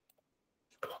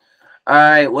All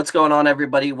right, what's going on,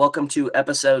 everybody? Welcome to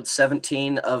episode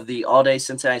 17 of the All Day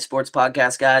Cincinnati Sports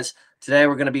Podcast, guys. Today,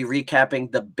 we're going to be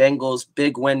recapping the Bengals'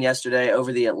 big win yesterday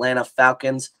over the Atlanta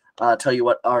Falcons. Tell you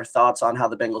what our thoughts on how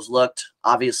the Bengals looked.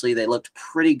 Obviously, they looked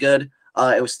pretty good.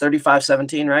 It was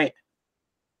 35-17, right?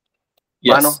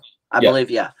 Yes. Final? I believe,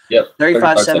 yeah. Yep.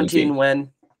 35-17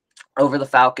 win over the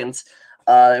Falcons.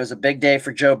 It was a big day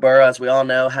for Joe Burrow, as we all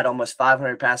know, had almost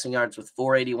 500 passing yards with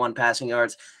 481 passing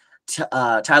yards.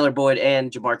 Tyler Boyd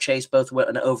and Jamar Chase both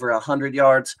went over 100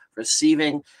 yards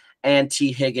receiving, and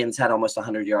T. Higgins had almost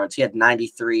 100 yards. He had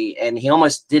 93, and he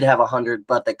almost did have 100,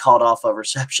 but they called off a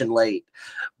reception late.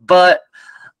 But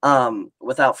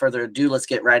without further ado, let's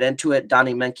get right into it.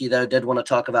 Donnie Menke, though, did want to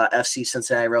talk about FC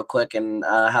Cincinnati real quick and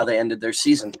how they ended their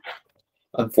season.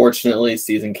 Unfortunately,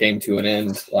 season came to an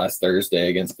end last Thursday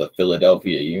against the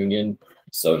Philadelphia Union.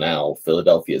 So now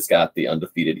Philadelphia's got the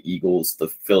undefeated Eagles,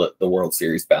 the World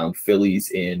Series bound Phillies,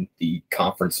 and the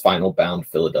conference final bound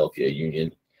Philadelphia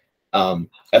Union.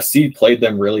 FC played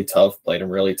them really tough, played them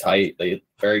really tight. They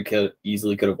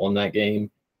easily could have won that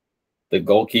game. The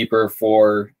goalkeeper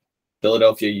for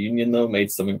Philadelphia Union, though,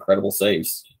 made some incredible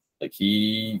saves. Like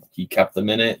he kept them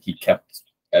in it. He kept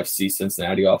FC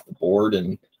Cincinnati off the board,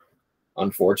 and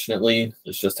unfortunately,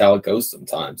 it's just how it goes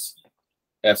sometimes.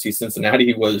 FC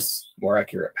Cincinnati was more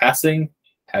accurate passing,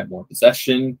 had more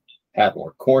possession, had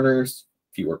more corners,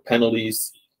 fewer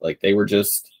penalties. Like they were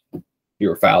just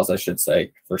fewer fouls, I should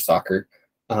say, for soccer.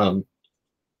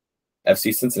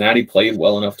 FC Cincinnati played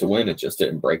well enough to win. It just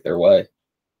didn't break their way.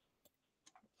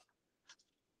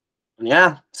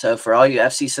 Yeah, so for all you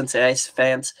FC Cincinnati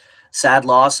fans, sad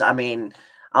loss. I mean,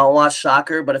 I don't watch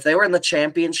soccer, but if they were in the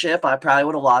championship, I probably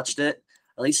would have watched it,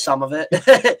 at least some of it.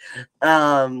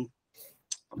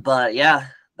 But yeah,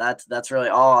 that's really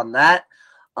all on that.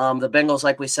 The Bengals,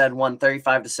 like we said, won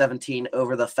 35-17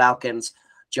 over the Falcons.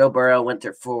 Joe Burrow went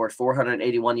for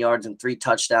 481 yards and 3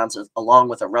 touchdowns, along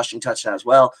with a rushing touchdown as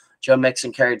well. Joe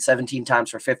Mixon carried 17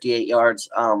 times for 58 yards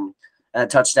and a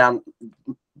touchdown.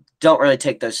 Don't really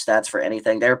take those stats for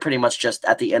anything. They were pretty much just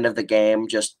at the end of the game,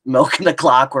 just milking the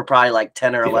clock. Were probably like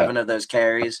 10 or 11 of those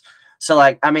carries. So,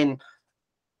 like, I mean,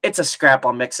 it's a scrap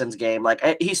on Mixon's game. Like,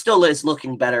 he still is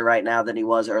looking better right now than he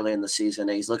was early in the season.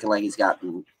 He's looking like he's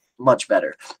gotten much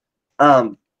better.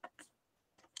 Tyler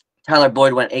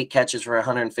Boyd went 8 catches for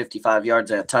 155 yards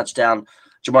and a touchdown.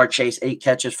 Jamar Chase, 8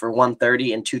 catches for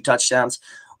 130 and 2 touchdowns.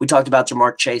 We talked about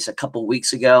Jamar Chase a couple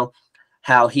weeks ago,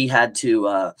 how he had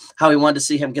to how he wanted to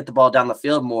see him get the ball down the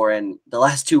field more. And the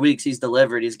last 2 weeks he's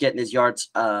delivered. He's getting his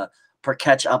yards per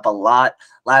catch up a lot.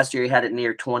 Last year he had it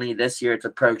near 20. This year it's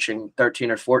approaching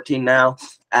 13 or 14 now,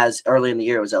 as early in the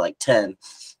year it was at like 10.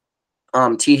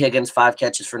 T. Higgins, 5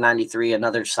 catches for 93,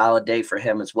 another solid day for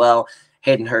him as well.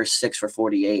 Hayden Hurst, 6 for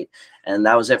 48. And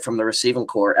that was it from the receiving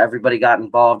core. Everybody got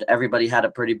involved. Everybody had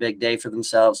a pretty big day for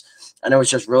themselves. And it was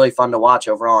just really fun to watch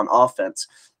overall on offense.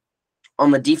 On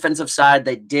the defensive side,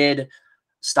 they did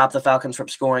stop the Falcons from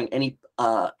scoring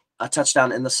a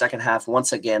touchdown in the second half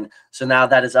once again. So now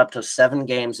that is up to 7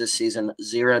 games this season,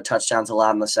 0 touchdowns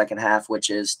allowed in the second half,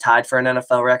 which is tied for an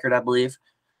NFL record, I believe.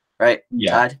 Right?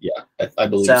 Yeah, tied? Yeah, I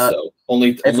believe so.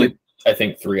 Only I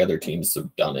think 3 other teams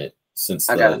have done it since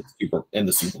the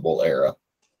Super Bowl era.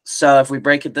 So if we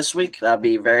break it this week, that'd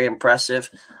be very impressive.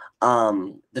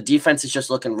 The defense is just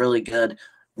looking really good.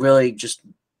 Really just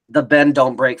the bend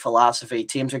don't break philosophy.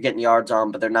 Teams are getting yards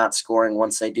on, but they're not scoring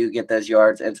once they do get those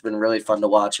yards. It's been really fun to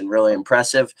watch and really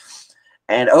impressive.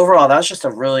 And overall, that was just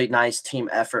a really nice team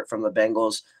effort from the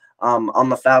Bengals. On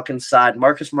the Falcons side,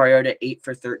 Marcus Mariota, 8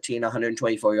 for 13,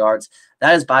 124 yards.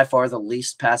 That is by far the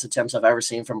least pass attempts I've ever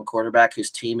seen from a quarterback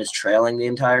whose team is trailing the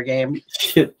entire game.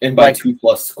 And by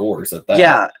 2+ scores at that.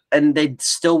 Yeah, and they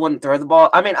still wouldn't throw the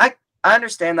ball. I mean, I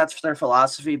understand that's their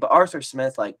philosophy, but Arthur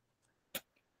Smith, like,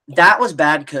 that was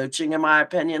bad coaching, in my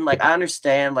opinion. Like, I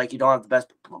understand, like, you don't have the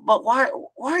best, but why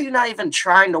are you not even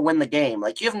trying to win the game?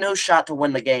 Like, you have no shot to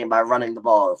win the game by running the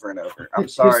ball over and over. I'm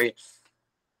sorry.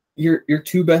 Your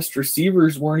 2 best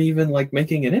receivers weren't even, like,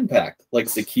 making an impact. Like,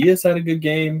 Zacchaeus had a good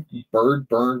game. Bird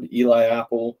burned Eli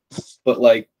Apple. But,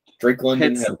 like, Drake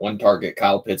London had 1 target.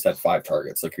 Kyle Pitts had 5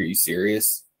 targets. Like, are you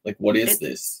serious? Like, what is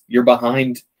this? You're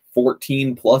behind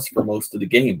 14+ for most of the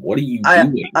game. What are you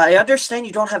doing? I understand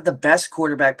you don't have the best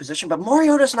quarterback position, but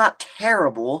Mariota's not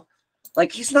terrible.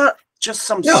 Like, he's not just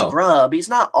some scrub. He's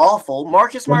not awful.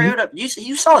 Marcus Mariota,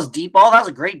 you saw his deep ball. That was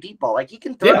a great deep ball. Like, he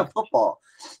can throw the football.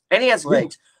 And he has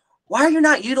legs. Why are you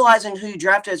not utilizing who you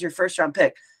drafted as your first-round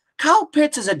pick? Kyle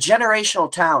Pitts is a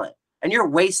generational talent, and you're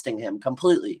wasting him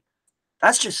completely.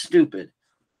 That's just stupid.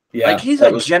 Yeah, like, he's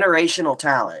a generational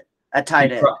talent at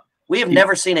tight end. We have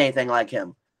never seen anything like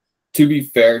him. To be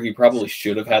fair, he probably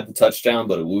should have had the touchdown,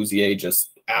 but Awuzie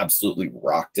just absolutely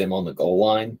rocked him on the goal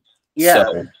line.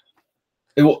 Yeah.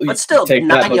 So but still, take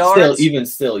 9 that, but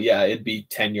yards. still, yeah, it'd be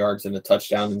 10 yards and a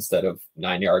touchdown instead of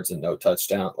 9 yards and no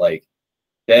touchdown. Like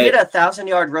He that, had a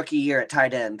 1,000-yard rookie year at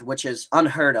tight end, which is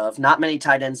unheard of. Not many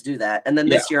tight ends do that. And then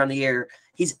this year on the year,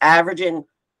 he's averaging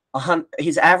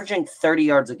 30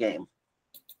 yards a game.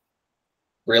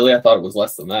 Really? I thought it was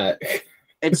less than that.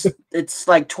 It's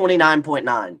like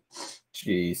 29.9.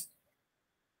 Jeez.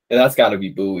 And that's got to be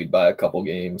buoyed by a couple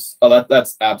games. Oh,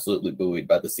 that's absolutely buoyed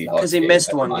by the Seahawks. Because he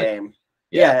missed one game.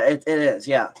 Yeah, it is.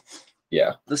 Yeah.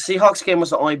 Yeah. The Seahawks game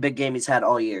was the only big game he's had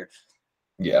all year.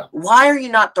 Yeah. Why are you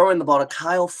not throwing the ball to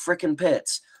Kyle freaking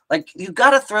Pitts? Like, you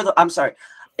got to throw the – I'm sorry.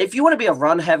 If you want to be a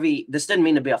run-heavy – this didn't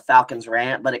mean to be a Falcons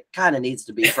rant, but it kind of needs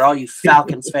to be for all you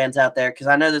Falcons fans out there, because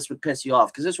I know this would piss you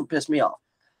off, because this would piss me off.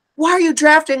 Why are you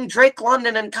drafting Drake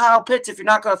London and Kyle Pitts if you're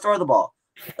not going to throw the ball?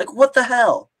 Like, what the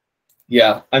hell?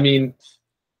 Yeah, I mean,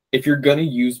 if you're going to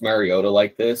use Mariota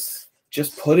like this,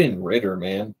 just put in Ritter,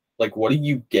 man. Like, what are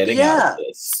you getting out of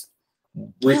this?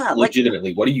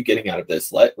 Legitimately, what are you getting out of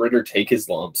this? Let Ritter take his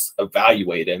lumps,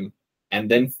 evaluate him,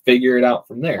 and then figure it out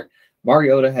from there.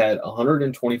 Mariota had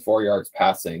 124 yards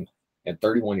passing and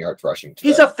 31 yards rushing today.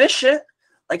 He's efficient.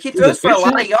 Like, he throws for a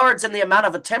lot of yards, and the amount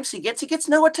of attempts he gets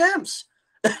no attempts.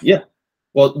 Yeah.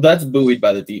 Well, that's buoyed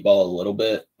by the deep ball a little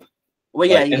bit. Well,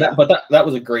 yeah. But that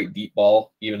was a great deep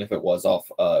ball, even if it was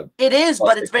off. It is,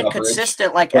 but it's been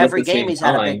consistent. Like, every game he's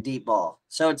had a big deep ball.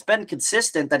 So it's been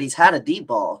consistent that he's had a deep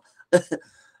ball.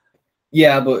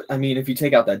 Yeah, but, I mean, if you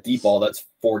take out that deep ball, that's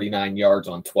 49 yards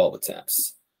on 12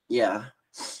 attempts. Yeah.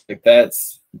 Like,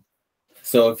 that's –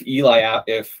 so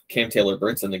if Cam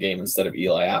Taylor-Britt's in the game instead of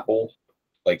Eli Apple,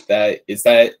 like,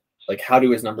 how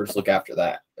do his numbers look after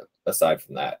that, aside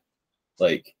from that?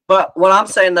 Like, but what I'm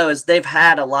saying, though, is they've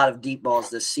had a lot of deep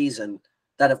balls this season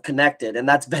that have connected, and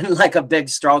that's been like a big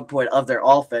strong point of their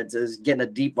offense is getting a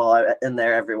deep ball in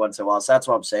there every once in a while. So that's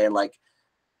what I'm saying. Like,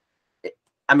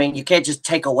 I mean, you can't just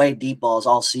take away deep balls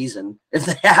all season if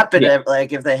they happen. Yeah.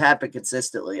 If they happen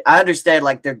consistently, I understand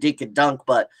like they're dink and dunk,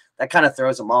 but that kind of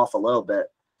throws them off a little bit.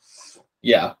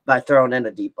 Yeah, by throwing in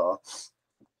a deep ball.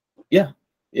 Yeah,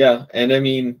 and I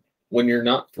mean, when you're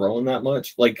not throwing that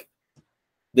much, like.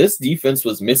 This defense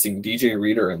was missing DJ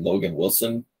Reader and Logan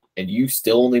Wilson, and you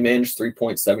still only managed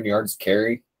 3.7 yards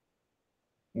carry.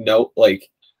 No, like,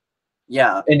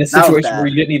 yeah, in a situation where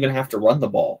you didn't even have to run the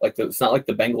ball. Like, it's not like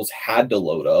the Bengals had to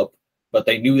load up, but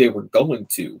they knew they were going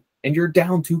to. And you're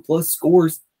down 2+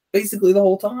 scores basically the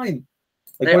whole time.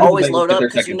 Like, they always load up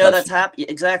because you know that's happening.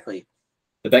 Exactly.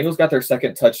 The Bengals got their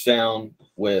second touchdown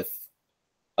with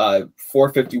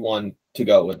 4:51 to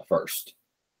go in the first.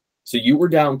 So you were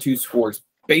down 2 scores.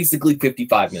 Basically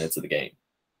 55 minutes of the game.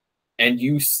 And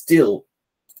you still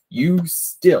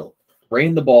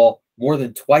ran the ball more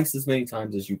than twice as many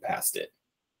times as you passed it.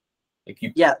 Like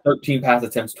 13 pass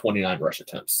attempts, 29 rush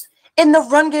attempts. And the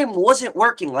run game wasn't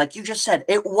working, like you just said.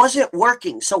 It wasn't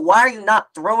working. So why are you not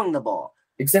throwing the ball?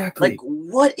 Exactly. Like,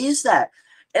 what is that?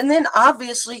 And then,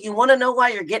 obviously, you want to know why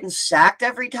you're getting sacked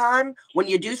every time when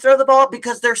you do throw the ball?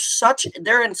 Because they're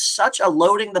in such a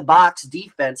loading-the-box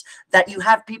defense that you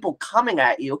have people coming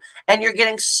at you, and you're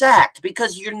getting sacked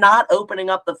because you're not opening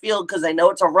up the field because they know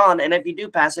it's a run. And if you do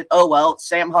pass it, oh, well,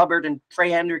 Sam Hubbard and Trey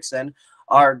Hendrickson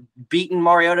are beating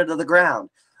Mariota to the ground.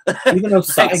 Even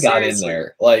Osai got in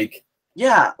there. Like,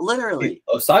 yeah, literally.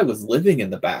 Osai was living in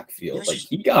the backfield. Like,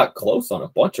 he got close on a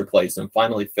bunch of plays and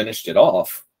finally finished it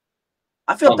off.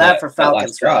 I feel bad for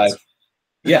Falcons drive.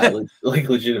 Yeah, like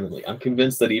legitimately. I'm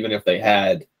convinced that even if they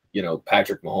had,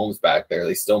 Patrick Mahomes back there,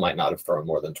 they still might not have thrown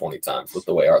more than 20 times with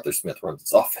the way Arthur Smith runs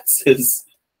his offenses.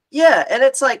 Yeah, and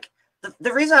it's like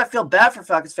the reason I feel bad for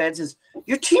Falcons fans is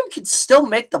your team can still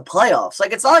make the playoffs.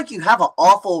 Like, it's not like you have an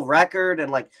awful record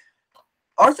and like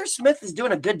Arthur Smith is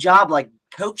doing a good job like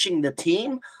coaching the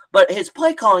team, but his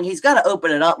play calling, he's got to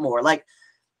open it up more. Like,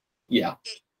 yeah.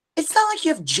 It's not like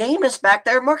you have Jameis back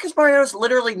there. Marcus Mariota is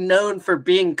literally known for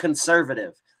being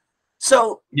conservative.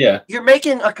 So you're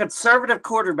making a conservative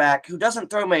quarterback who doesn't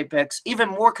throw many picks even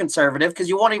more conservative because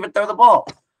you won't even throw the ball.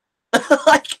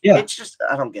 It's just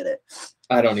I don't get it.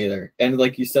 I don't either. And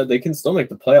like you said, they can still make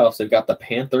the playoffs. They've got the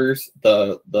Panthers,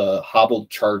 the hobbled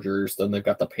Chargers, then they've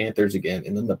got the Panthers again,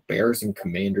 and then the Bears and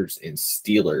Commanders and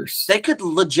Steelers. They could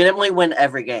legitimately win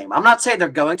every game. I'm not saying they're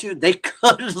going to. They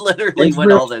could literally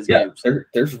win all those games.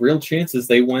 There's real chances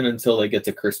they win until they get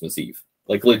to Christmas Eve.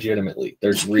 Like, legitimately,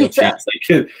 there's real chance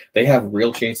they have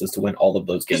real chances to win all of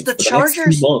those games. The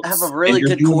Chargers have a really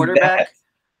good quarterback.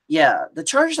 Yeah, the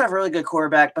Chargers have a really good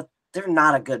quarterback, but they're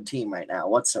not a good team right now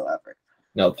whatsoever.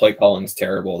 No, play calling's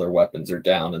terrible. Their weapons are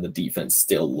down, and the defense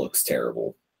still looks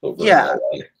terrible over in Yeah.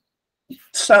 LA.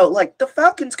 So, like, the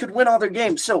Falcons could win all their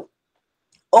games. So,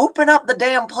 open up the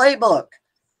damn playbook.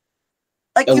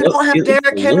 Like, you don't have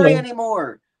Derrick Henry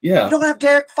anymore. Yeah. You don't have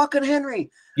Derrick fucking Henry.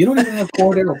 You don't even have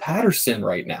Cordero Patterson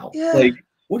right now. Yeah. Like,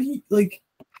 what do you, like,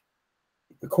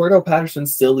 Cordero Patterson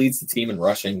still leads the team in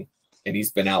rushing, and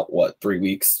he's been out, 3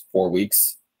 weeks, 4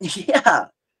 weeks? Yeah.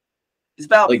 He's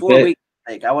about like 4 weeks,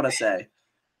 I want to say.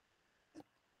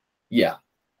 Yeah.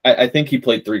 I think he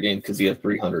played 3 games because he had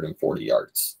 340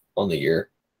 yards on the year.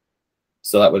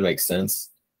 So that would make sense.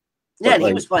 Yeah, and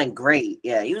he was playing great.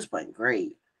 Yeah, he was playing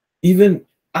great. Even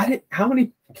how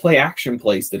many play action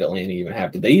plays did Atlanta even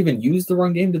have? Did they even use the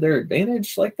run game to their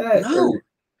advantage like that? No.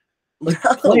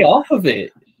 Play off of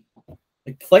it.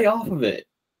 Play off of it.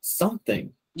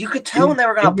 Something. You could tell when they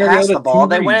were going to pass the ball.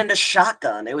 They went into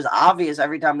shotgun. It was obvious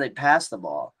every time they passed the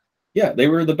ball. Yeah, they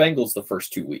were the Bengals the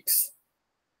first 2 weeks.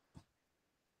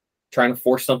 Trying to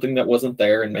force something that wasn't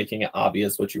there and making it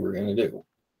obvious what you were going to do.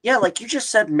 Yeah, like you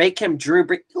just said, make him Drew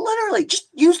Brees. Literally, just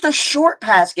use the short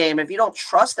pass game if you don't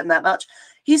trust him that much.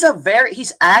 He's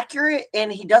accurate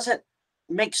and he doesn't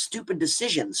make stupid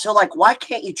decisions. So, like, why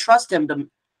can't you trust him to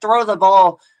throw the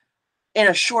ball in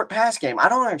a short pass game? I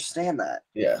don't understand that.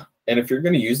 Yeah. And if you're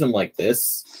going to use them like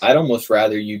this, I'd almost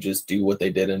rather you just do what they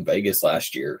did in Vegas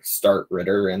last year. Start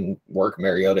Ritter and work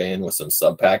Mariota in with some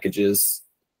sub packages.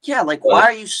 Yeah, like, why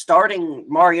are you starting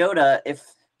Mariota if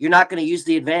you're not going to use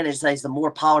the advantage that he's the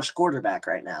more polished quarterback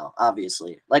right now,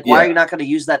 obviously? Like, why are you not going to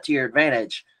use that to your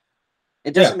advantage?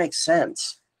 It doesn't make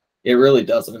sense. It really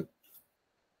doesn't.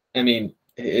 I mean,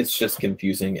 it's just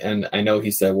confusing. And I know he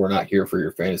said we're not here for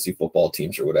your fantasy football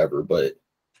teams or whatever, but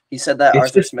he said that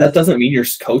Arthur Smith. That doesn't mean you're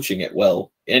coaching it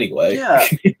well anyway. Yeah.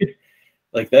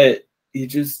 Like that,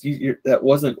 that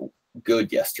wasn't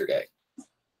good yesterday.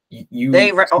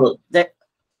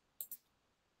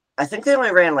 I think they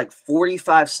only ran like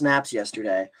 45 snaps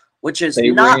yesterday, which is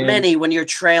not many when you're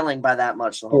trailing by that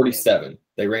much. 47.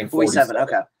 They ran 47.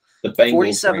 Okay. The Bengals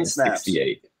 47 ran snaps.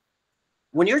 68.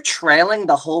 When you're trailing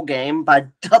the whole game by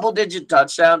double-digit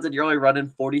touchdowns and you're only running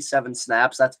 47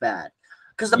 snaps, that's bad.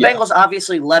 Because the Bengals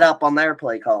obviously let up on their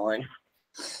play calling.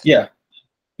 Yeah.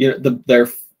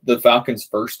 The Falcons'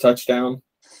 first touchdown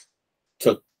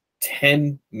took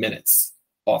 10 minutes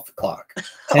off the clock.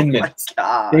 10 minutes.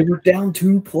 They were down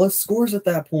 2+ scores at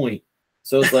that point.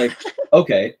 So it's like,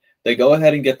 okay, they go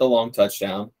ahead and get the long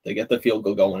touchdown. They get the field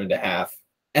goal going into half.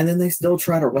 And then they still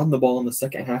try to run the ball in the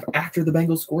second half after the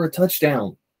Bengals score a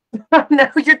touchdown. No,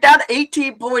 you're down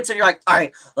 18 points and you're like, all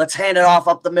right, let's hand it off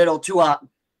up the middle to a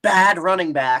bad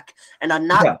running back and a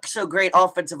not so great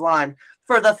offensive line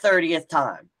for the 30th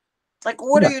time. Like,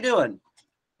 what are you doing?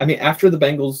 I mean, after the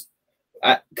Bengals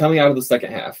coming out of the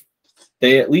second half,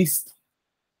 they at least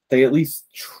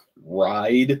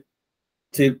tried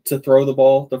to throw the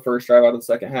ball the first drive out of the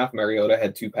second half. Mariota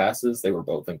had 2 passes. They were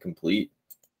both incomplete.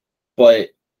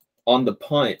 But on the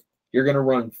punt, you're going to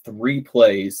run 3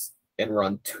 plays and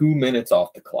run 2 minutes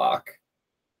off the clock.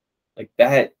 Like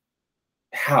that,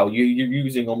 how? You're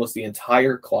using almost the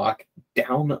entire clock,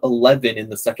 down 11 in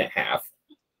the second half,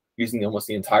 using almost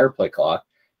the entire play clock.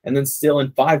 And then still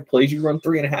in 5 plays, you run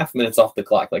 3.5 minutes off the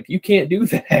clock. Like, you can't do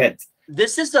that.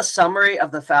 This is the summary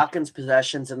of the Falcons'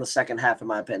 possessions in the second half, in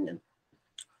my opinion.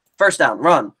 First down,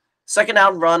 run. Second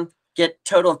down, run. Get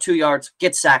total of 2 yards.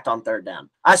 Get sacked on third down.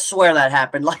 I swear that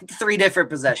happened like 3 different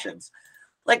possessions.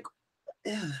 Like,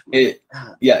 and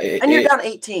you're down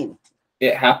 18.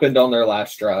 It happened on their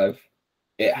last drive.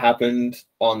 It happened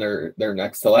on their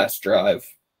next to last drive.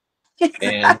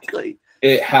 Exactly.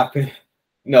 And it happened.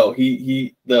 No,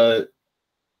 the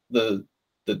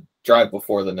drive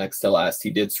before the next to last, he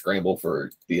did scramble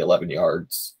for the 11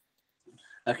 yards.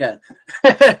 Okay.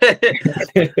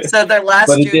 So their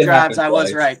last 2 drives, I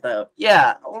was right though.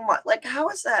 Yeah. Oh my! Like, how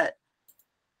is that?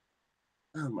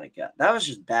 Oh my god, that was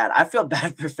just bad. I feel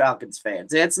bad for Falcons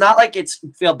fans. It's not like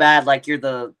feel bad like you're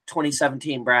the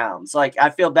 2017 Browns. Like, I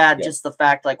feel bad just the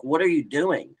fact, like, what are you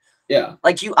doing? Yeah.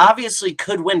 Like, you obviously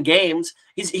could win games.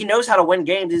 He knows how to win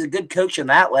games. He's a good coach in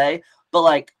that way. But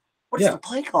like, what is the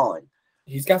play calling?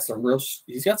 He's got some real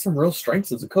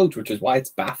strengths as a coach, which is why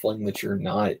it's baffling that you're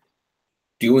not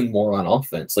doing more on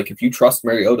offense. Like, if you trust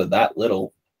Mariota that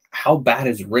little, how bad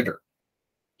is Ritter?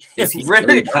 Is he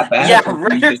really that bad? Yeah,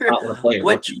 Ritter.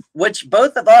 Which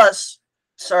both of us,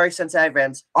 sorry, Cincinnati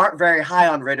fans, aren't very high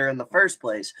on Ritter in the first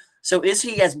place. So is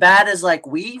he as bad as like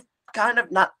we kind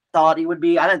of not thought he would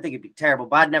be? I didn't think he'd be terrible,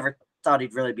 but I'd never thought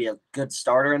he'd really be a good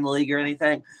starter in the league or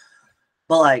anything.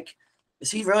 But like, is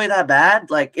he really that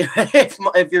bad? Like,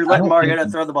 if you're letting Mariota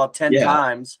throw the ball 10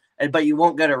 times, but you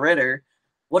won't go to Ritter,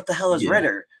 What the hell is Yeah.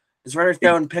 Ritter? Is Ritter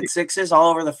throwing pick sixes all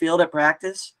over the field at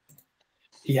practice?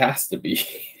 He has to be.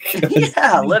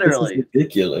 Yeah, literally. This is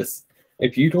ridiculous.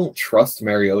 If you don't trust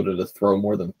Mariota to throw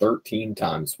more than 13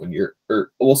 times when you're,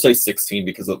 or we'll say 16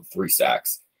 because of 3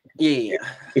 sacks. Yeah.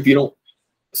 If you don't,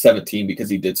 17 because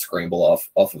he did scramble off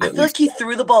of it. I feel like he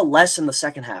threw the ball less in the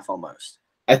second half almost.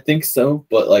 I think so,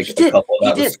 but like a couple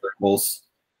of that was scrambles.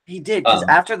 He did, because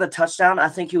after the touchdown, I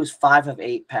think he was 5 of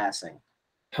 8 passing.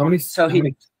 How many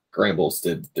scrambles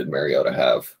did Mariota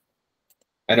have?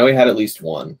 I know he had at least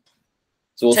one.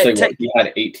 So we'll say he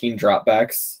had 18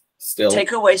 dropbacks still.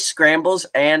 Take away scrambles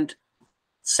and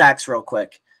sacks real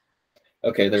quick.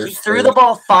 Okay, he threw the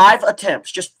ball 5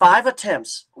 attempts, just 5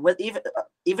 attempts, with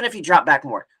even if he dropped back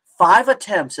more. 5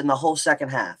 attempts in the whole second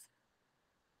half.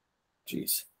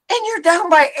 Jeez. And you're down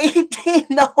by 18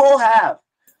 the whole half.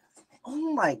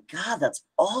 Oh my God, that's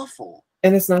awful.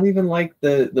 And it's not even like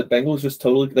the Bengals just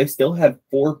they still had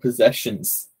 4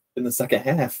 possessions in the second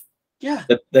half. Yeah.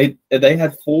 They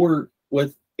had 4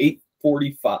 with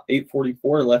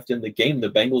 8:44 left in the game. The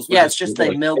Bengals were it's just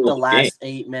they milked the last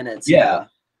 8 minutes. Yeah.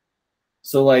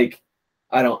 So like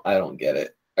I don't get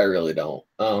it. I really don't.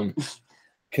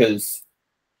 Cuz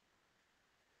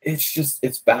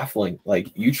it's baffling.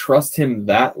 Like you trust him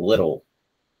that little,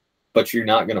 but you're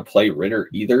not going to play Ritter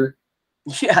either.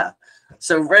 Yeah.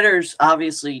 So Ritter's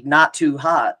obviously not too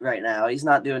hot right now. He's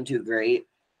not doing too great.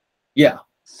 Yeah.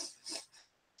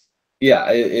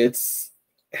 Yeah, it's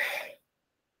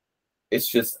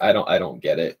just I don't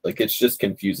get it. Like it's just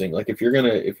confusing. Like if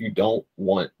you don't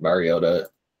want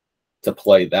Mariota to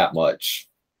play that much,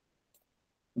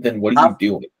 then what are you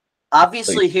doing?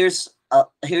 Obviously, like,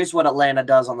 here's what Atlanta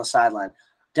does on the sideline.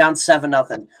 Down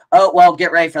 7-0. Oh, well,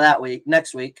 get ready for that week.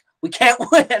 Next week. We can't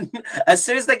win. As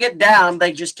soon as they get down,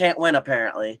 they just can't win,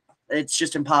 apparently. It's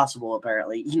just impossible,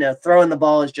 apparently. Throwing the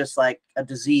ball is just like a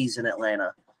disease in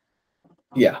Atlanta.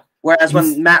 Yeah. Whereas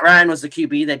when Matt Ryan was the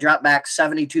QB, they dropped back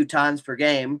 72 times per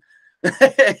game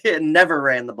and never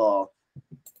ran the ball.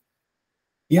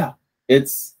 Yeah.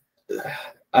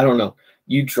 I don't know.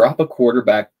 You drop a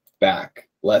quarterback back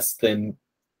less than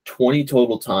 20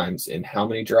 total times in how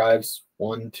many drives?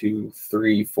 1, 2,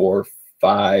 3, 4,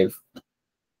 5.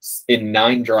 In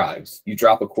 9 drives, you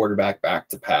drop a quarterback back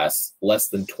to pass less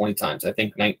than 20 times. I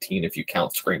think 19 if you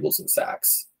count scrambles and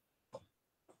sacks.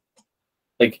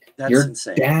 Like you're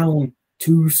insane. Down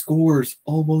 2 scores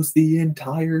almost the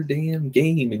entire damn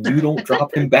game, and you don't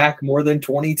drop him back more than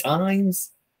 20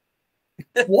 times.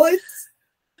 What?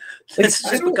 It's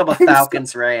just become a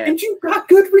Falcons rant. And you got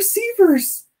good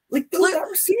receivers. Like that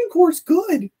receiving core is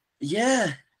good.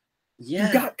 Yeah.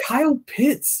 You got Kyle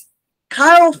Pitts.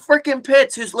 Kyle freaking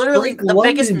Pitts, who's literally the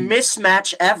biggest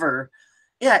mismatch ever.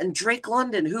 Yeah, and Drake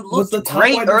London, who looked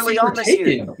great early on this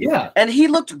year. Yeah. And he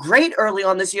looked great early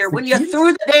on this year when you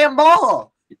threw the damn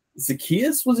ball.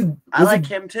 Zacchaeus was a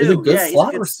him too. A good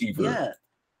slot receiver. Yeah.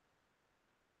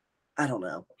 I don't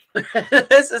know.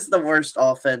 This is the worst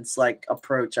offense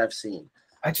approach I've seen.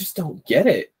 I just don't get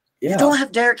it. Yeah. You don't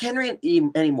have Derrick Henry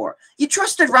anymore. You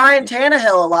trusted Ryan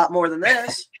Tannehill a lot more than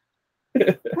this.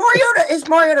 Is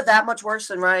Mariota that much worse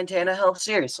than Ryan Tannehill?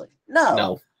 Seriously.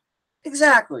 No.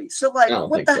 Exactly. So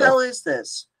what the hell is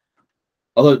this?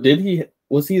 Although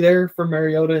was he there for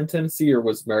Mariota in Tennessee, or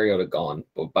was Mariota gone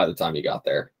by the time he got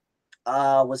there?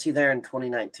 Was he there in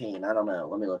 2019? I don't know.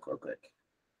 Let me look real quick.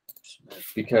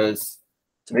 Because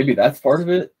maybe that's part of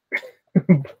it.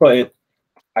 But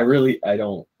I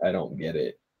don't get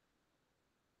it.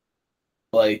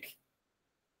 Like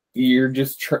you're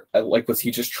just was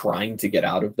he just trying to get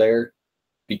out of there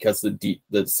because the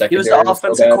secondary? He was the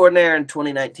offensive coordinator in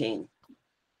 2019.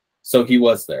 So he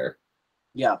was there.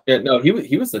 Yeah. No, he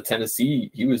was the Tennessee.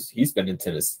 He's been in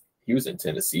Tennessee. He was in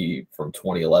Tennessee from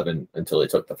 2011 until he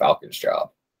took the Falcons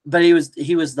job. But he was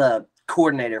the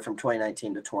coordinator from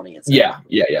 2019 to 20. Yeah.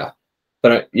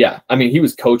 But I mean, he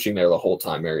was coaching there the whole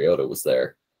time Mariota was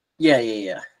there.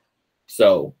 Yeah.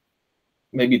 So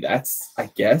maybe that's, I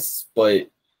guess, but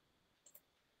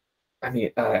I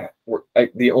mean,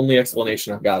 the only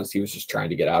explanation I've got is he was just trying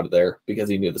to get out of there because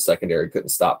he knew the secondary couldn't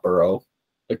stop Burrow.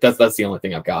 Like that's the only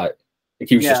thing I've got. Like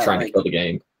he was just trying to kill the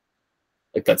game.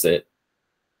 Like that's it.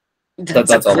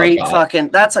 That's a great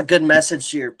that's a good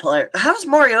message to your player. How does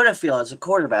Mariota feel as a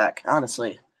quarterback,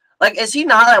 honestly? Like, is he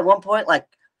not at one point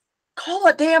call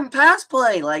a damn pass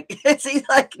play? Like, is he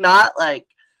not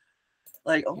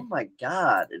oh my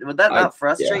God. Would that not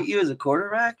frustrate you as a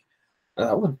quarterback?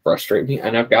 That would frustrate me.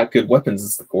 And I've got good weapons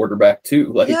as the quarterback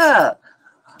too. Yeah.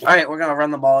 All right, we're gonna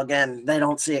run the ball again. They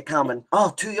don't see it coming.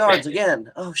 Oh, 2 yards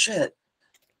again. Oh shit.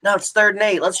 Now it's 3rd and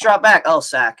 8. Let's drop back. Oh,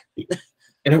 sack.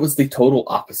 And it was the total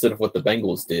opposite of what the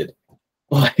Bengals did.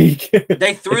 Like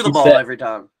they threw the ball every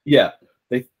time. Yeah,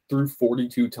 they threw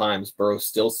 42 times. Burrow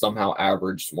still somehow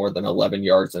averaged more than 11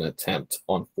 yards an attempt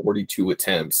on 42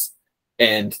 attempts.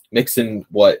 And Mixon,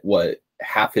 what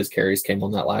half his carries came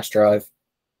on that last drive?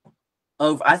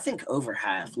 I think over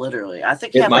half, literally. I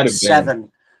think he It had might like have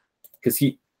 7. Because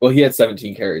he had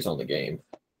 17 carries on the game.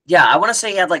 Yeah, I want to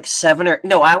say he had like 7 or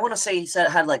no, I want to say he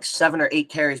had like 7 or 8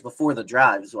 carries before the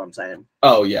drive, is what I'm saying.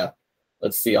 Oh, yeah.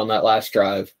 Let's see. On that last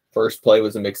drive, first play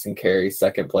was a Mixon carry.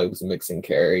 Second play was a Mixon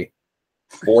carry.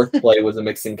 Fourth play was a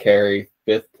Mixon carry.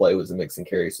 Fifth play was a Mixon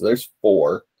carry. So there's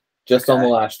 4 just on the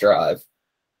last drive.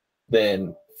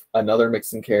 Then another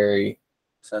Mixon carry.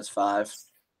 So that's 5.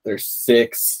 There's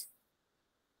 6.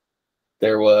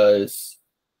 There was,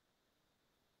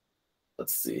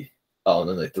 let's see. Oh, and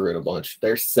then they threw it a bunch.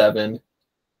 There's 7.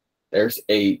 There's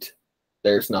 8.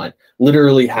 There's 9.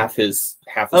 Literally half his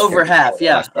over half,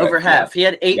 yeah. Over half. He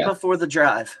had 8 Yeah. before the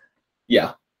drive.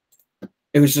 Yeah.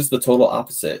 It was just the total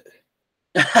opposite.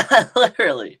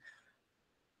 Literally.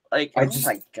 Like,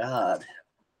 my God.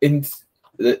 And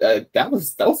that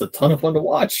was a ton of fun to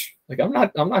watch. Like, I'm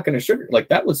not gonna sugar, like,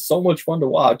 that was so much fun to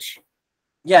watch.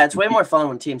 Yeah, it's way more fun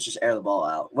when teams just air the ball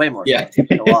out. Way more Yeah. fun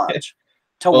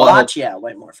to watch. Yeah,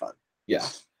 way more fun. Yeah.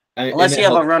 Unless you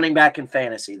have a running back in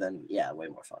fantasy, then yeah, way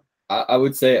more fun. I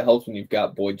would say it helps when you've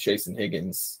got Boyd, Chase, and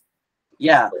Higgins.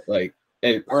 Yeah. Like,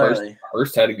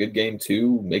 Hurst had a good game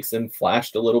too. Mixon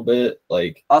flashed a little bit.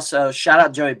 Like, also, shout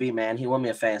out Joey B, man. He won me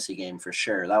a fantasy game for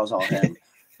sure. That was all him.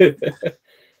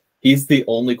 He's the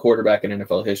only quarterback in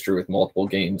NFL history with multiple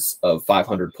games of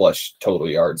 500 plus total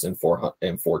yards and 4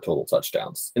 total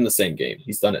touchdowns in the same game.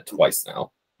 He's done it twice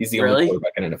now. He's the only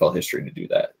quarterback in NFL history to do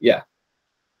that. Yeah.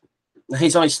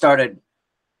 He's only started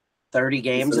 30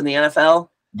 games in the NFL.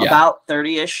 Yeah. About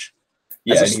 30-ish.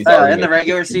 Yeah, and he's in the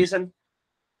regular season.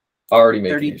 Already made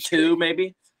 32,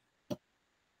 maybe.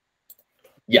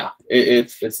 Yeah,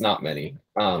 it's not many.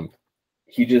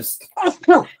 He just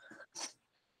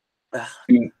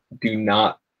do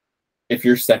not. If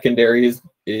your secondary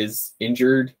is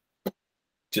injured,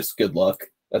 just good luck.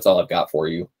 That's all I've got for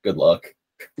you. Good luck.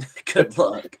 Good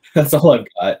luck. That's all I've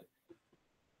got.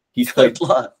 He's played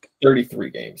 33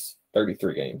 games.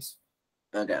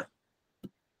 Okay.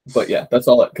 But yeah, that's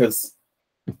all. Because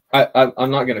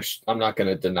I'm not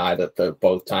gonna deny that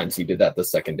both times he did that, the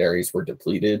secondaries were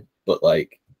depleted. But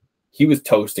like, he was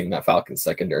toasting that Falcons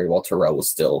secondary while Terrell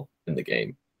was still in the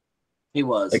game. He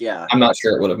was, like, yeah. I'm not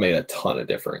sure it would have made a ton of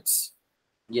difference.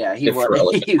 Yeah, he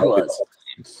was. He was.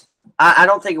 I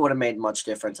don't think it would have made much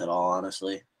difference at all,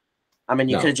 honestly. I mean,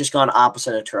 you could have just gone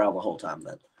opposite of Terrell the whole time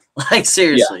then. Like,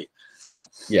 seriously.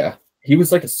 Yeah. He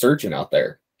was like a surgeon out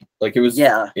there. Like, it was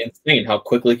insane how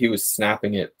quickly he was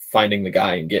snapping it, finding the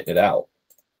guy, and getting it out.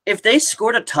 If they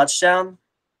scored a touchdown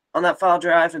on that foul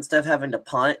drive instead of having to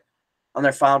punt on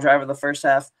their foul drive of the first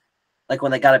half, like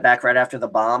when they got it back right after the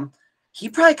bomb, he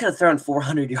probably could have thrown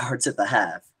 400 yards at the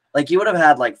half. Like, you would have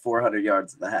had like 400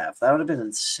 yards at the half. That would have been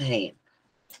insane.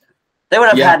 They would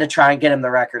have had to try and get him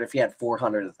the record if he had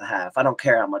 400 at the half. I don't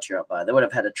care how much you're up by. They would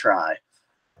have had to try.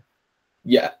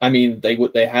 Yeah, I mean,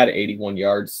 they had 81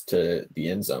 yards to the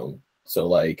end zone. So,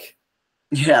 like,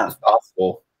 it's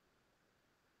possible.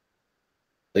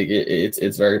 Like,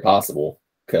 it's very possible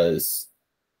because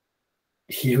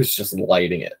he was just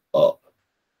lighting it up.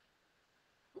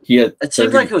 It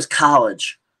seemed like it was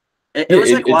college. It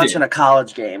was like watching a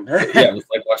college game. Yeah, it was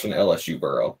like watching LSU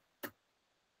Burrow.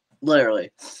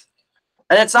 Literally.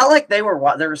 And it's not like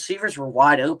the receivers were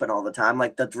wide open all the time.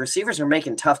 Like, the receivers are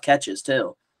making tough catches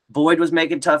too. Boyd was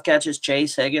making tough catches.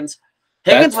 Chase, Higgins.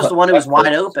 Higgins was the one who was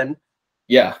wide open.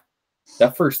 Yeah.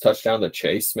 That first touchdown to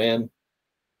Chase, man.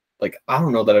 Like, I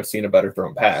don't know that I've seen a better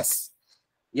thrown pass.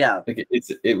 Yeah. Like,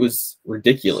 it was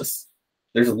ridiculous.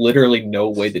 There's literally no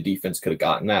way the defense could have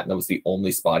gotten that, and that was the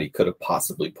only spot he could have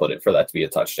possibly put it for that to be a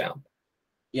touchdown.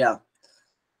 Yeah,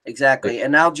 exactly.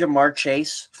 And now Jamar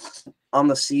Chase on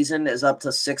the season is up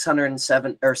to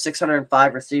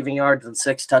 605 receiving yards and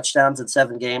 6 touchdowns in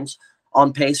 7 games,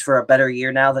 on pace for a better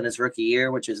year now than his rookie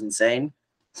year, which is insane.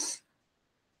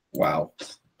 Wow.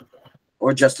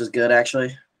 Or just as good,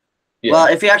 actually. Yeah. Well,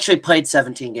 if he actually played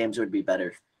 17 games, it would be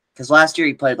better. Because last year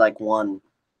he played like one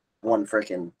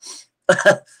freaking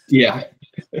yeah.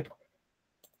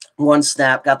 one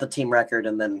snap, got the team record,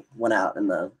 and then went out in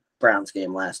the Browns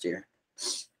game last year.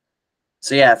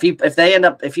 So yeah,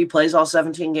 if he plays all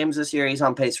 17 games this year, he's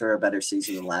on pace for a better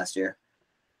season than last year.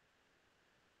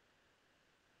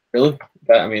 Really?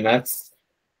 I mean, that's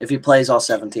if he plays all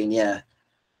 17, yeah.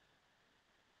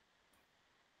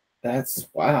 That's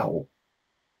wow.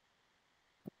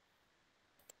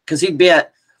 because he'd be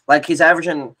at like he's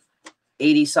averaging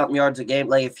 80-something yards a game.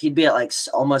 Like if he'd be at like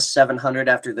almost 700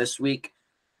 after this week,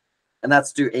 and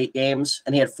that's through 8 games,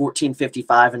 and he had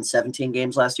 1455 in 17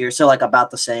 games last year, so like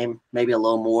about the same, maybe a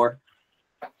little more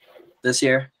this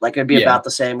year. Like it'd be about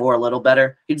the same or a little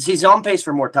better. He's on pace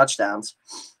for more touchdowns.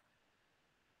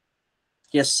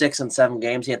 He has 6 in 7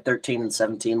 games. He had 13 and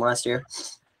 17 last year.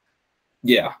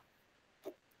 Yeah.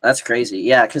 That's crazy.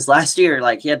 Yeah, because last year,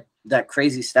 like, he had that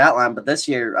crazy stat line, but this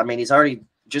year, I mean, he's already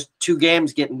just 2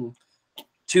 games getting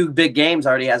 2 big games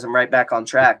already has him right back on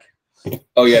track.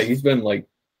 Oh, yeah, he's been, like,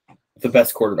 the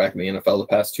best quarterback in the NFL the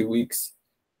past 2 weeks.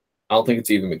 I don't think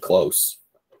it's even been close.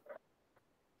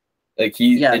 Like,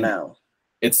 no.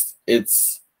 It's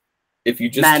if you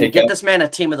just get this man a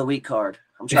Team of the Week card.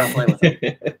 I'm trying to play with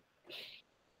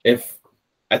him.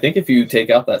 I think if you take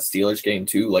out that Steelers game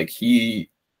too, like he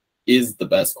is the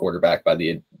best quarterback by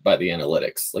the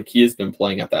analytics. Like he has been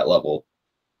playing at that level.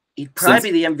 He'd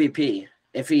probably be the MVP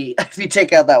if you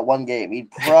take out that one game.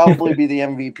 He'd probably be the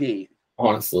MVP.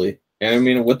 Honestly, and I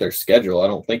mean with their schedule, I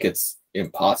don't think it's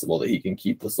impossible that he can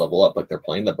keep this level up. Like they're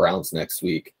playing the Browns next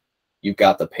week. You've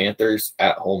got the Panthers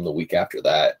at home the week after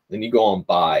that. Then you go on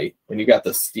bye. Then you got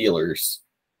the Steelers,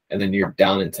 and then you're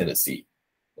down in Tennessee.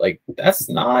 Like that's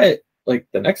not like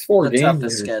the next 4 games.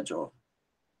 Toughest schedule.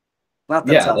 Not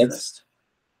the toughest.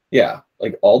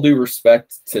 Like all due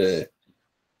respect to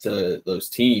those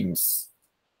teams,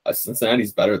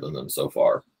 Cincinnati's better than them so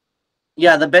far.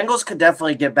 Yeah, the Bengals could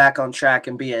definitely get back on track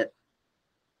and be at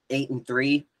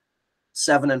 8-3,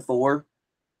 7-4,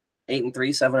 8-3,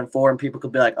 7-4, and people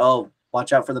could be like, "Oh,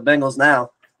 watch out for the Bengals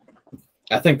now."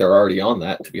 I think they're already on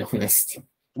that, to be honest.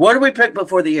 What did we pick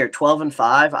before the year?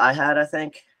 12-5. I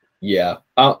think. Yeah,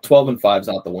 12-5's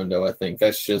out the window. I think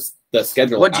that's just the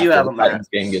schedule. What do you have them at? Titans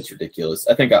game gets ridiculous.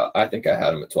 I think I had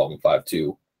them at 12-5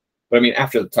 too. But I mean,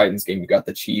 after the Titans game, you got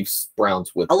the Chiefs,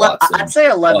 Browns with Watson. I'd say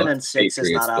 11-6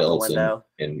 is not out the window.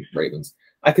 And Ravens.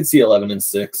 I could see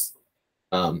 11-6.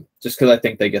 Just because I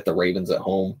think they get the Ravens at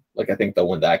home. Like I think they'll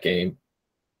win that game.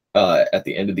 At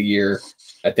the end of the year,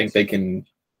 I think they can.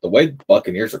 The way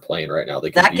Buccaneers are playing right now,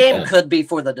 they can. That game could be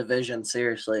for the division.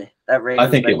 Seriously, that Ravens. I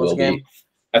think it will game. be.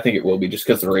 I think it will be just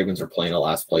because the Ravens are playing a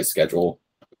last place schedule,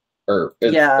 or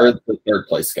the third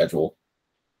place schedule.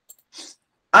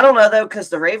 I don't know though, because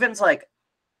the Ravens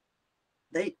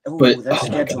their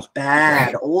schedule's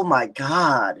bad. Oh my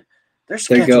god, their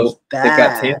schedule's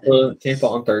bad. They've got Tampa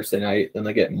on Thursday night, then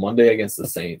they get Monday against the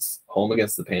Saints, home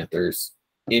against the Panthers,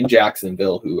 in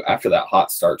Jacksonville, who after that hot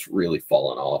start's really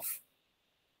fallen off.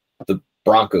 The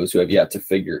Broncos, who have yet to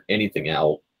figure anything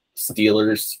out,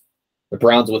 Steelers, the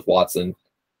Browns with Watson.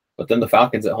 But then the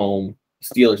Falcons at home,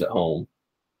 Steelers at home.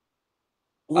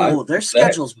 Oh, their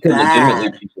schedule's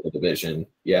bad. The division,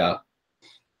 yeah.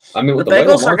 I mean, the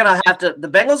Bengals are gonna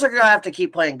have to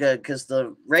keep playing good because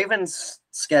the Ravens'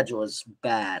 schedule is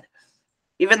bad.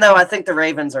 Even though I think the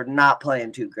Ravens are not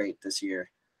playing too great this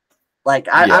year. Like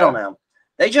I don't know,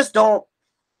 they just don't.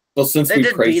 Well, since we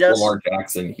praised Lamar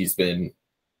Jackson, he's been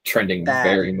trending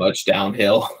very much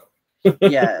downhill.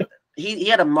 Yeah. He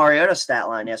had a Mariota stat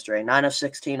line yesterday, 9 of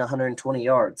 16, 120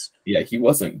 yards. Yeah, he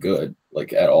wasn't good,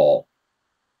 like, at all.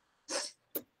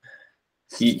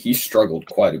 He struggled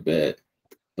quite a bit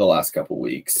the last couple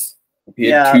weeks. He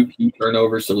had 2 key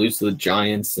turnovers to lose to the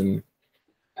Giants, and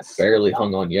barely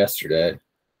hung on yesterday.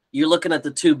 You're looking at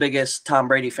the 2 biggest Tom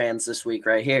Brady fans this week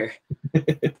right here.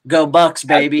 Go Bucks,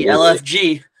 baby.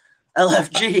 LFG.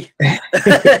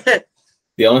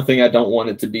 The only thing I don't want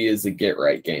it to be is a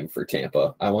get-right game for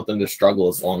Tampa. I want them to struggle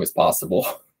as long as possible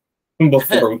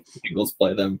before the Eagles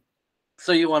play them.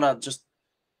 So you want to just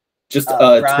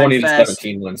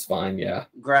 20-17 wins fine, yeah.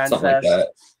 Grind something fest. like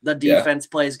that. The defense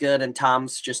plays good, and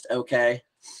Tom's just okay.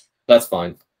 That's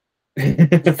fine.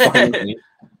 Fine with me.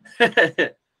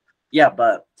 Yeah,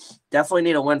 but definitely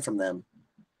need a win from them.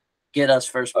 Get us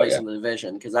first place in the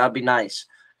division, because that would be nice.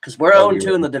 Because we're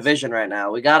 0-2 in the division right now.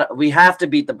 We have to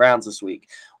beat the Browns this week.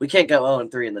 We can't go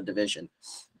 0-3 in the division.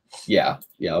 Yeah,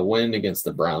 a win against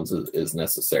the Browns is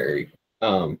necessary.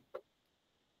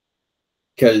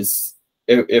 Because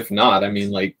if not, I mean,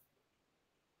 like,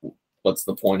 what's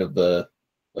the point of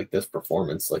this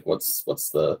performance? Like, what's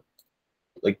the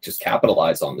just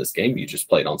capitalize on this game you just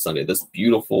played on Sunday. This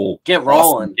beautiful get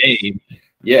rolling game.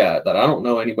 Yeah, that I don't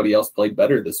know anybody else played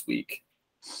better this week,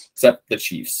 except the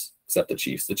Chiefs.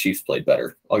 The Chiefs played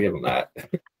better. I'll give them that.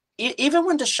 Even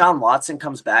when Deshaun Watson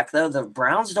comes back, though, the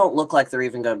Browns don't look like they're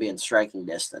even going to be in striking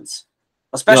distance.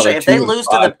 Especially if they lose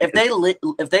to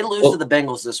the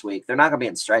Bengals this week, they're not going to be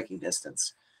in striking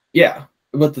distance. Yeah,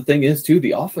 but the thing is, too,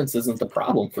 the offense isn't the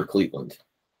problem for Cleveland.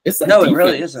 It's it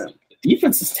really isn't. The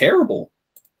defense is terrible.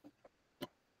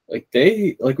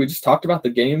 like we just talked about the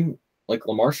game, like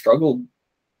Lamar struggled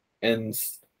and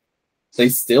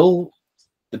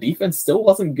the defense still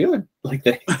wasn't good. Like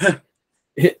they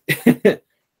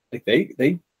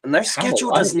and their have a schedule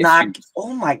lot does of not. issues.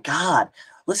 Oh my God!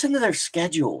 Listen to their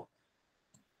schedule.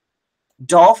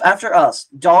 After us,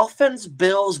 Dolphins,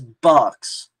 Bills,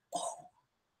 Bucks. Oh,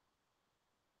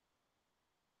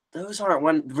 those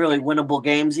aren't really winnable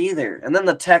games either. And then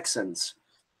the Texans.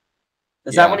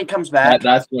 Is that when he comes back?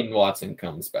 That's when Watson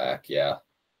comes back. Yeah.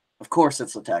 Of course,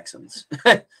 it's the Texans.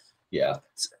 Yeah.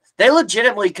 They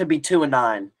legitimately could be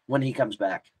 2-9 when he comes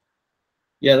back.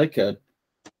 Yeah, they could.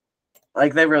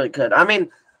 Like, they really could. I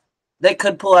mean, they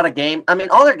could pull out a game. I mean,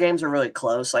 all their games are really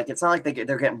close. Like, it's not like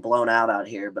they're getting blown out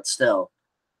here, but still.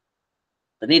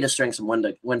 They need to string some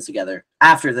wins together.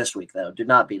 After this week, though. Do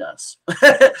not beat us.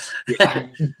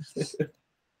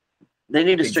 They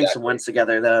need to string some wins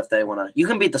together, though, if they want to. You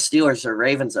can beat the Steelers or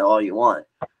Ravens all you want.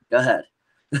 Go ahead.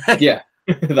 Yeah,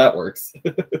 that works.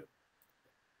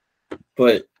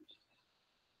 But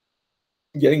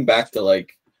getting back to,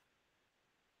 like,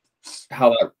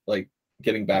 how that, like,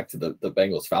 getting back to the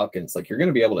Bengals Falcons, like, you're going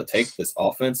to be able to take this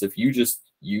offense if you just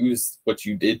use what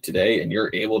you did today and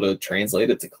you're able to translate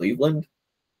it to Cleveland.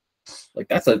 Like,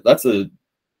 that's a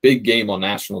big game on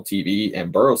national TV,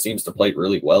 and Burrow seems to play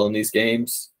really well in these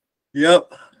games.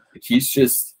 Yep. He's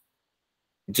just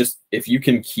if you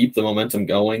can keep the momentum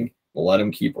going, let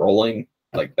him keep rolling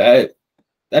like that,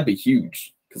 that'd be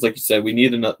huge. Because, like you said, we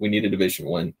need a division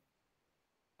win.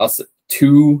 I'll say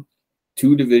two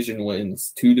division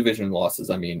wins, 2 division losses.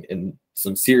 I mean, in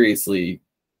some seriously,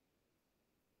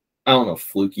 I don't know,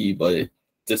 fluky but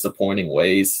disappointing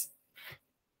ways.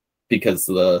 Because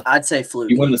I'd say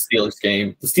fluky. You win the Steelers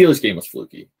game. The Steelers game was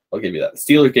fluky. I'll give you that. The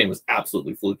Steelers game was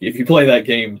absolutely fluky. If you play that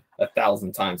game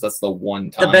 1,000 times, that's the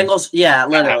one time. The Bengals, yeah,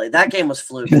 literally. That game was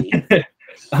fluky.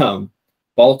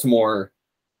 Baltimore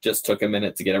just took a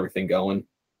minute to get everything going.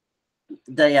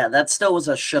 That still was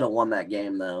a should have won that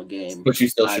game, though. But you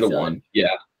still should have won.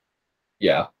 Yeah.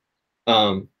 Yeah.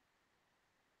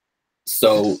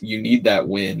 So you need that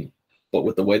win. But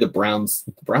with the way the Browns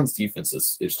defense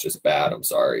is just bad. I'm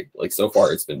sorry. Like, so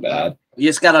far it's been bad. You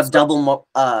just got to double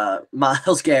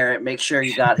Myles Garrett. Make sure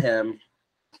you got him.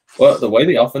 Well, the way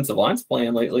the offensive line's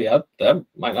playing lately, that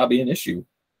might not be an issue.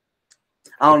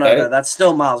 I don't know. Though. That's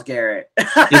still Myles Garrett.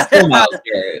 It's still Myles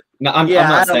Garrett. No, I'm not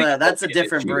I don't saying know. That's a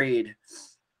different breed.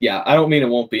 Yeah, I don't mean it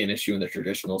won't be an issue in the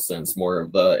traditional sense. More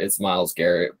of it's Myles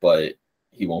Garrett, but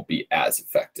he won't be as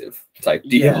effective type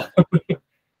deal.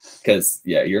 Because,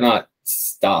 you're not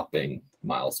stopping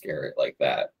Myles Garrett like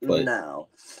that. But no.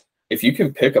 If you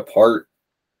can pick apart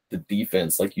the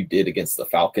defense like you did against the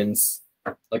Falcons,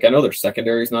 like, I know their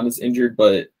secondary is not as injured,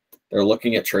 but they're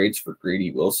looking at trades for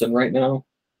Greedy Wilson right now.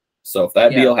 So if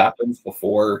that deal happens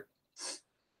before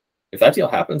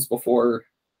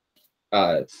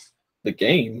the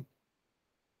game,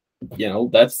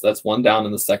 that's one down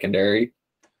in the secondary.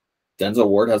 Denzel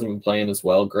Ward hasn't been playing as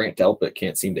well. Grant Delpit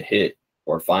can't seem to hit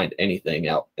or find anything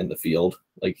out in the field.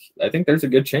 Like, I think there's a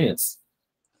good chance.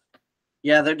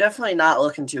 Yeah, they're definitely not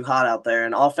looking too hot out there.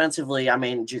 And offensively, I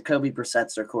mean, Jacoby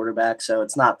Brissett's their quarterback, so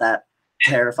it's not that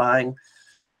terrifying.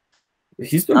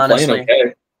 He's been playing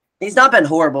okay. He's not been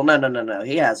horrible. No.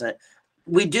 He hasn't.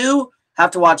 We do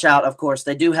have to watch out, of course.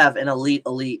 They do have an elite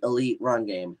run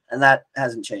game, and that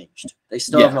hasn't changed. They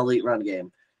still have an elite run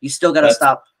game. You still got to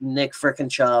stop Nick frickin'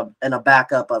 Chubb and a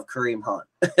backup of Kareem Hunt.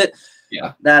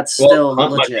 Yeah. That's still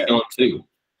Hunt legit.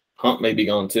 Hunt may be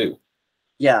gone too.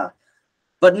 Yeah.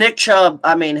 But Nick Chubb,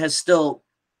 I mean,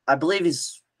 I believe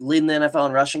he's leading the NFL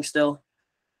in rushing still.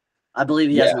 I believe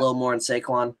he has a little more than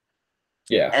Saquon.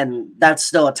 Yeah. And that's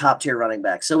still a top-tier running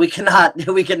back. So we cannot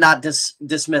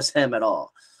dismiss him at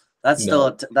all. That's still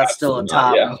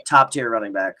a top-tier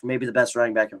running back. Maybe the best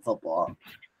running back in football.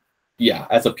 Yeah,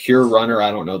 as a pure runner, I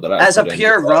don't know that As a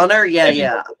pure runner,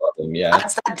 yeah.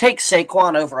 I'd take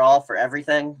Saquon overall for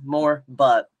everything more,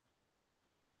 but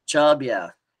Chubb,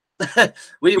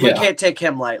 we can't take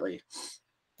him lightly.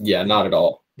 Yeah, not at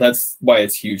all. That's why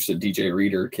it's huge that DJ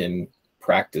Reader can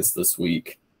practice this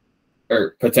week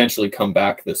or potentially come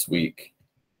back this week,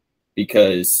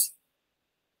 because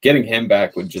getting him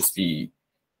back would just be,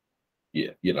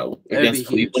 against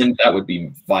Cleveland, that would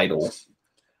be vital.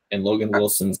 And Logan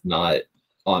Wilson's not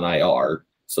on IR,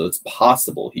 so it's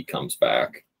possible he comes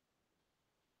back.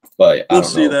 But we'll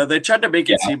see, though. They tried to make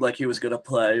it seem like he was going to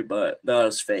play, but that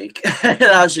was fake.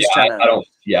 I was just trying to.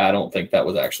 I don't think that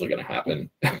was actually going to happen.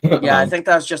 I think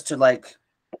that was just to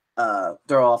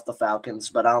throw off the Falcons,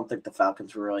 but I don't think the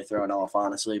Falcons were really throwing off,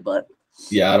 honestly. But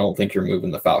I don't think you're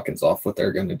moving the Falcons off what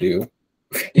they're going to do.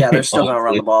 Yeah, they're still going to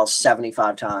run the ball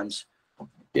 75 times.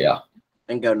 Yeah.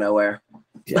 And go nowhere.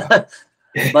 Yeah.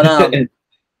 But here,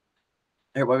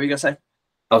 what were you going to say?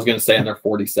 I was going to say in their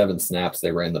 47 snaps,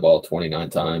 they ran the ball 29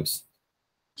 times.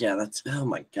 Yeah, that's, oh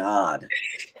my God.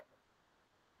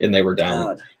 And they were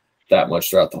down that much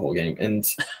throughout the whole game. And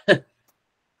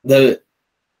the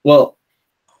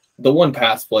one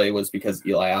pass play was because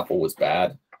Eli Apple was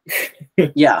bad.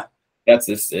 Yeah. That's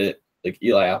just it. Like,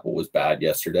 Eli Apple was bad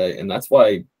yesterday, and that's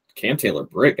why Cam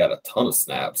Taylor-Britt got a ton of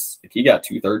snaps. Like, he got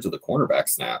 2/3 of the cornerback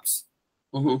snaps.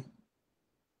 Mm-hmm.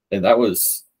 And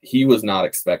he was not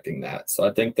expecting that. So I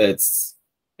think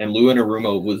and Lou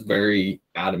Anarumo was very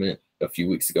adamant a few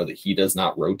weeks ago that he does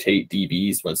not rotate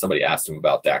DBs when somebody asked him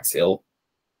about Dax Hill.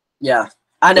 Yeah,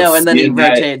 I know. And then he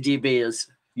rotated DBs.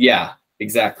 Yeah,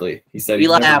 exactly. He said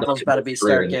Eli Apple's about to be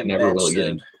starting getting never will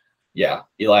soon. Yeah,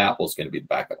 Eli Apple's going to be the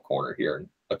backup corner here in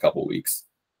a couple weeks.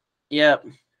 Yep.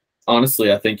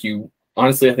 Honestly, I think they're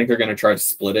going to try to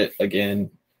split it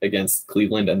again against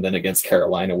Cleveland and then against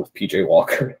Carolina with PJ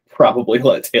Walker. Probably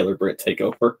let Taylor-Britt take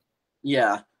over.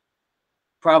 Yeah,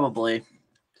 probably.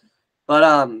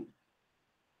 But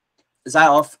is that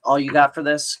all you got for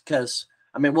this? Because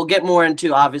I mean, we'll get more into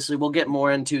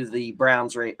the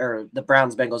Browns the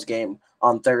Browns-Bengals game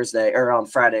on Thursday or on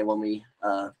Friday when we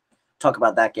talk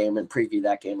about that game and preview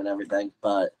that game and everything.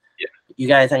 But yeah. You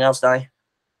got anything else, Donnie?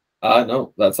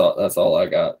 No, that's all I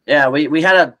got. Yeah, we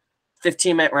had a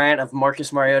 15-minute rant of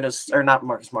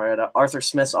Arthur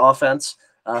Smith's offense.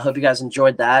 Hope you guys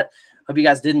enjoyed that. Hope you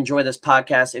guys did enjoy this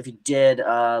podcast. If you did,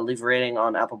 leave a rating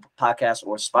on Apple Podcasts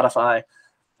or Spotify.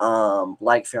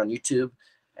 Like if you're on YouTube.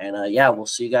 And we'll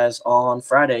see you guys all on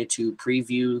Friday to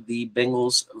preview the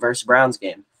Bengals versus Browns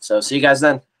game. So see you guys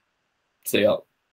then. See y'all.